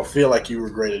 you're going to feel like you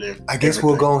regretted it. I guess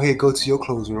we'll go ahead and go to your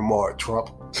closing remark,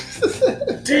 Trump.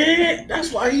 Dang,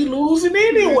 that's why he losing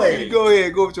anyway. Go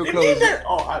ahead, go with your closing.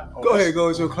 Go ahead, go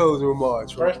with your closing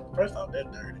remarks, Trump. First off,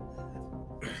 that dirty.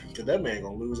 Because that man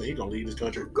going to lose and he going to leave this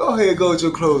country. Go ahead, go with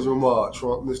your closing remark,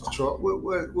 Trump, Mr. Trump.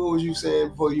 What was you saying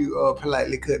before you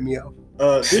politely cut me off?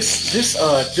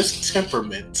 This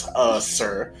temperament,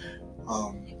 sir.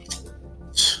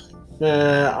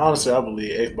 Man, honestly, I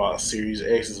believe Xbox Series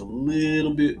X is a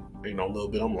little bit,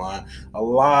 I'm lying, a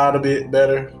lot of bit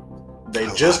better. They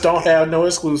just don't have no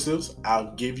exclusives.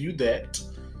 I'll give you that.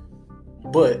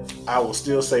 But I will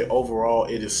still say overall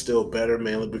it is still better,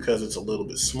 mainly because it's a little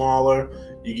bit smaller.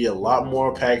 You get a lot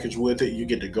more package with it. You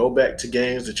get to go back to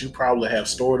games that you probably have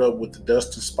stored up with the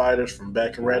dust and spiders from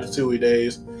back in Ratatouille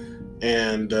days.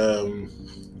 And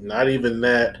not even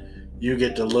that, you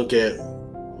get to look at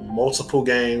multiple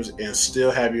games and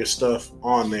still have your stuff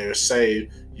on there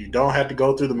saved. You don't have to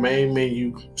go through the main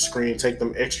menu screen, take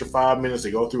them extra 5 minutes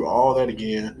to go through all that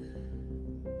again.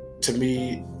 To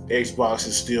me, Xbox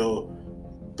is still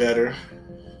better.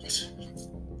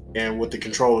 And with the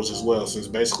controllers as well, since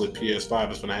basically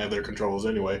PS5 is going to have their controllers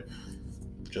anyway.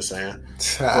 Just saying.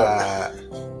 But,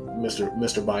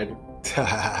 Mr. Biden.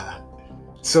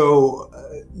 So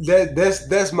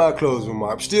that's my closing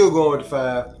remark. I'm still going to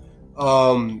 5.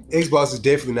 Xbox is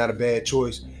definitely not a bad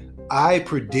choice. I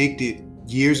predicted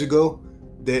years ago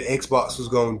that Xbox was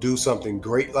going to do something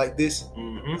great like this.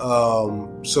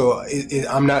 Mm-hmm. So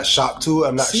I'm not shocked to it.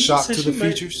 I'm not shocked to the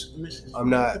features. I'm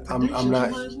not.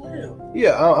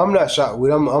 Yeah, I'm not shocked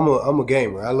with it. I'm a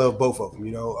gamer. I love both of them.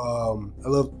 You know,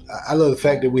 I love the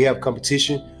fact that we have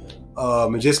competition.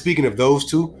 And just speaking of those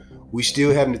two, we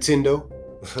still have Nintendo.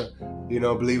 You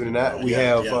know, believe it or not, we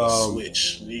have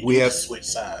Switch. We have switch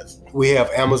sides. We have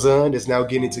Amazon that's now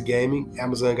getting into gaming.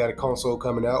 Amazon got a console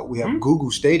coming out. We have Google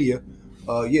Stadia.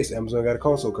 Yes, Amazon got a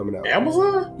console coming out.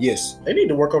 Amazon? Yes. They need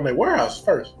to work on their warehouse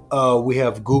first. We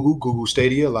have Google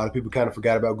Stadia. A lot of people kind of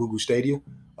forgot about Google Stadia.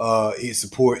 It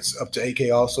supports up to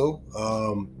 8K also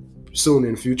soon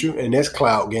in the future, and that's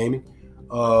cloud gaming.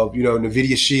 You know,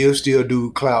 NVIDIA Shield still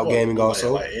do cloud gaming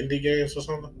also. Like indie games or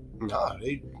something? Nah,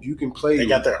 you can play. They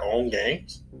got their own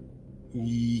games?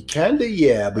 Kinda,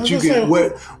 yeah. But you can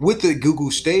with the Google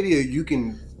Stadia, you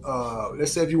can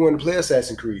let's say if you want to play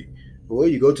Assassin's Creed. Well,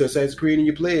 you go to Assassin's Creed and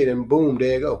you play it, and boom,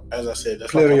 there you go. As I said,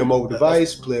 that's play it on your mobile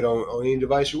device, play it on any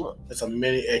device you want. It's a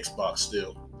mini Xbox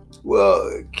still.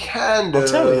 Well, kinda. I'm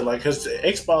telling you, like, because the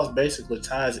Xbox basically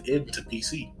ties into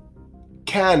PC.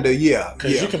 Kinda, yeah.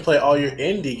 Because you can play all your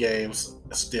indie games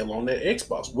still on that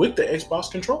Xbox with the Xbox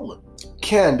controller.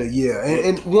 Kinda, yeah.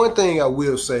 And one thing I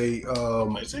will say,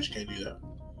 PlayStation can't do that.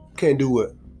 Can't do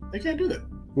what? They can't do that.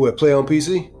 What? Play on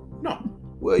PC? No.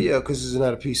 Well, yeah, because it's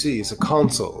not a PC; it's a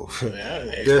console. Yeah,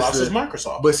 Xbox is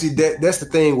Microsoft. But see, that's the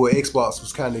thing where Xbox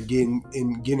was kind of getting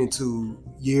into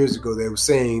years ago. They were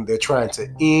saying they're trying to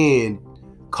end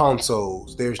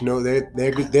consoles. There's going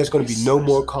to be no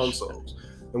more consoles.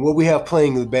 And what we have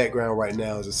playing in the background right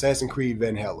now is Assassin's Creed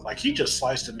Valhalla. Like, he just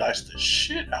sliced and diced the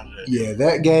shit out of that. Yeah,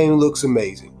 that game looks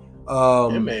amazing.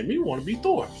 It made me want to be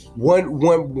Thor.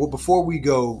 One. Before we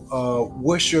go,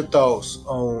 what's your thoughts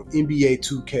on NBA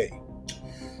 2K?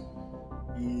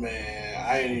 Man,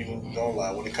 I ain't even gonna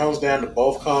lie. When it comes down to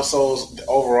both consoles,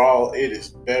 overall, it is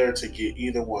better to get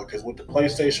either one. Because with the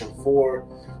PlayStation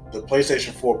 4, the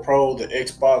PlayStation 4 Pro, the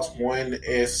Xbox One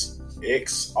S,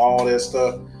 X, all that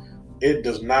stuff, it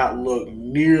does not look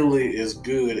nearly as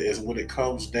good as when it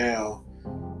comes down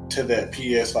to that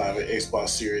PS5 and Xbox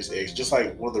Series X. Just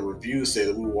like one of the reviews said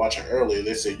that we were watching earlier,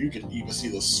 they said you can even see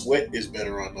the sweat is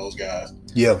better on those guys.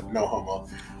 Yeah. No homo.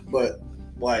 But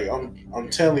like I'm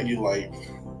telling you, like,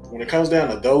 when it comes down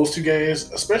to those two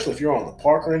games, especially if you're on the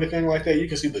park or anything like that, you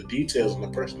can see the details in the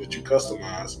person that you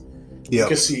customize. Yeah. You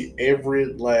can see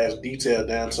every last detail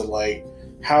down to like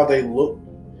how they look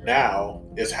now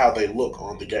is how they look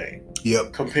on the game.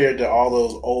 Yep. Compared to all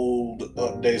those old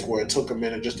updates where it took a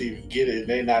minute just to even get it, and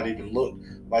they not even look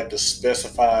like the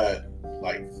specified,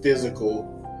 like, physical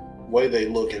way they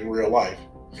look in real life.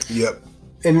 Yep.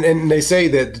 And they say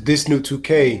that this new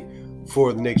 2K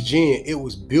for the next gen, it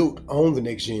was built on the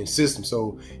next gen system.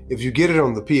 So if you get it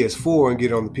on the PS4 and get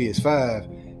it on the PS5,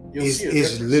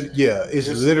 it's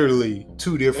literally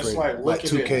two different. It's like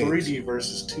looking at 3D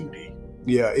versus 2D.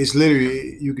 Yeah, it's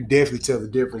literally, you can definitely tell the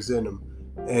difference in them.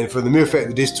 And for the mere fact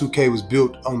that this 2K was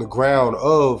built on the ground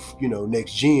of,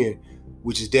 next gen,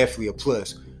 which is definitely a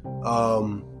plus.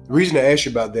 The reason I asked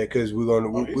you about that, because we're gonna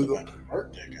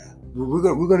hurt that guy.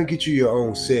 We're gonna get you your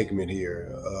own segment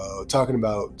here, talking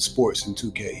about sports in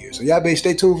 2K here. So y'all better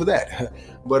stay tuned for that.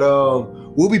 But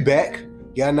we'll be back.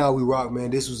 Y'all know we rock,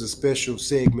 man. This was a special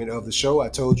segment of the show. I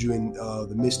told you in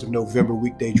the midst of November,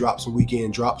 weekday drops and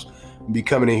weekend drops. We'll be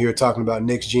coming in here talking about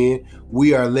next gen.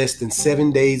 We are less than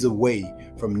 7 days away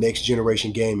from next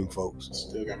generation gaming, folks.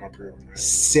 Still got my prayer.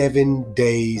 7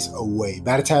 days away.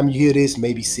 By the time you hear this,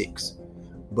 maybe 6.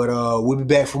 But we'll be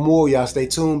back for more. Y'all stay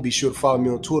tuned. Be sure to follow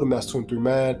me on Twitter,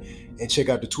 Master23Mind, and check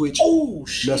out the Twitch. Oh,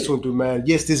 shit. Master23Mind.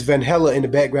 Yes, this Valhalla in the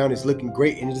background is looking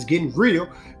great, and it is getting real.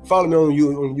 Follow me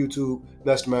on YouTube,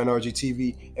 Mastermind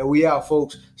RGTV. And we out,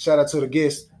 folks. Shout out to the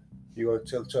guests. You going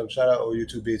to tell them shout out, or you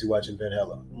too busy watching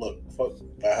Valhalla? Look, fuck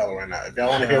Valhalla right now. If y'all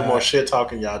want to hear more shit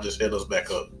talking, y'all just hit us back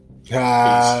up.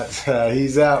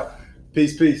 He's out.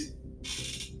 Peace.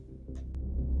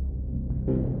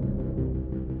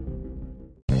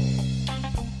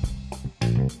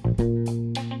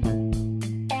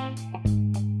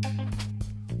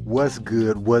 What's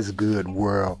good,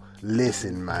 world?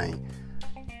 Listen, man.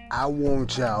 I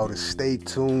want y'all to stay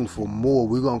tuned for more.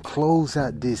 We're going to close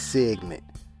out this segment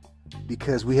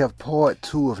because we have part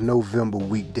 2 of November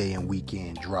weekday and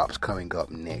weekend drops coming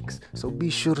up next. So be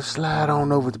sure to slide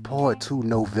on over to part 2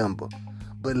 November.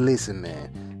 But listen,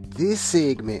 man, this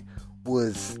segment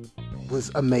was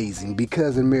amazing because,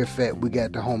 as a matter of fact, we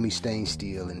got the homie Stain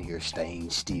Steel in here. Stain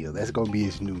Steel, that's gonna be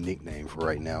his new nickname for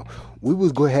right now. We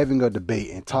was having a debate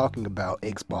and talking about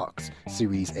Xbox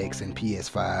Series X and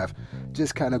PS5,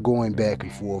 just kind of going back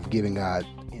and forth, giving our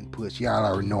inputs. Y'all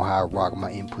already know how I rock my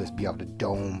inputs, be off the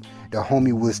dome. The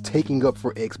homie was taking up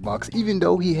for Xbox, even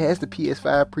though he has the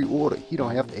PS5 pre-order. He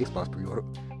don't have the Xbox pre-order.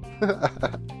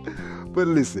 But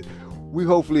listen, we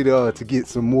hopefully to get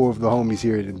some more of the homies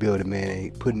here in the building,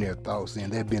 man, putting their thoughts in.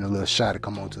 They've been a little shy to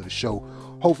come onto the show.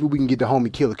 Hopefully we can get the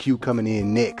homie Killer Q coming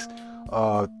in next,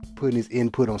 putting his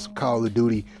input on some Call of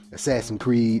Duty, Assassin's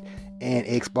Creed, and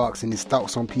Xbox, and his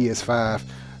thoughts on PS5.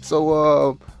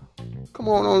 So come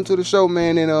on to the show,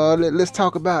 man, and let's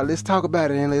talk about it,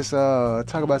 and let's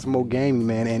talk about some more gaming,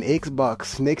 man. And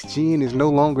Xbox next gen is no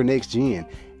longer next gen.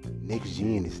 Next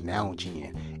gen is now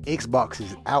gen. Xbox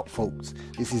is out, folks.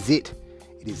 This is it.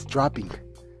 It is dropping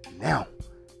now.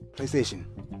 PlayStation,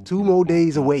 2 more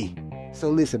days away. So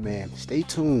listen, man, stay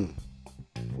tuned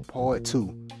for part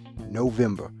 2,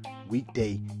 November,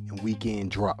 weekday and weekend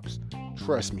drops.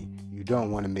 Trust me, you don't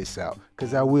want to miss out,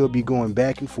 because I will be going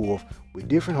back and forth with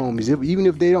different homies. Even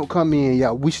if they don't come in,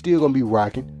 y'all, we still going to be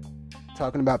rocking,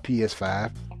 talking about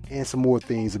PS5 and some more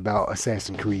things about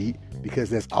Assassin's Creed,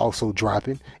 because that's also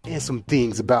dropping, and some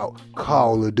things about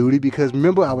Call of Duty, because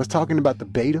remember I was talking about the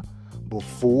beta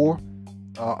before,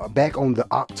 back on the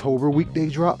October weekday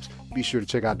drops. Be sure to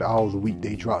check out all the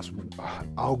weekday drops,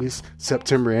 August,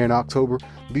 September, and October.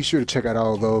 Be sure to check out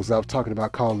all those. I was talking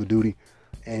about Call of Duty,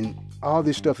 and all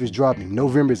this stuff is dropping.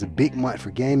 November is a big month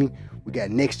for gaming. We got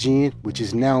next gen, which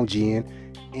is now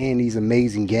gen, and these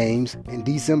amazing games. And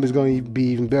December is going to be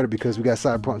even better because we got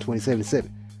Cyberpunk 2077.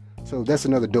 So that's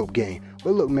another dope game.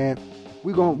 But look, man,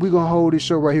 we're gonna hold this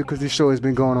show right here because this show has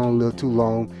been going on a little too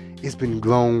long. It's been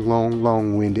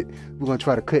long-winded. We're gonna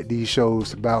try to cut these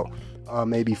shows about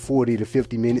maybe 40 to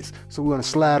 50 minutes. So we're gonna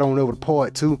slide on over to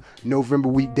part 2, November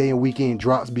weekday and weekend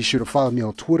drops. Be sure to follow me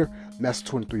on Twitter,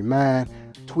 Master23Mind,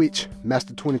 Twitch,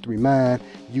 Master23Mind,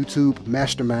 YouTube,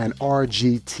 Mastermind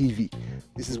RGTV.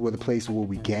 This is where the place where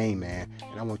we game, man,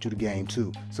 and I want you to game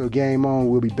too. So game on.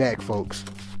 We'll be back, folks.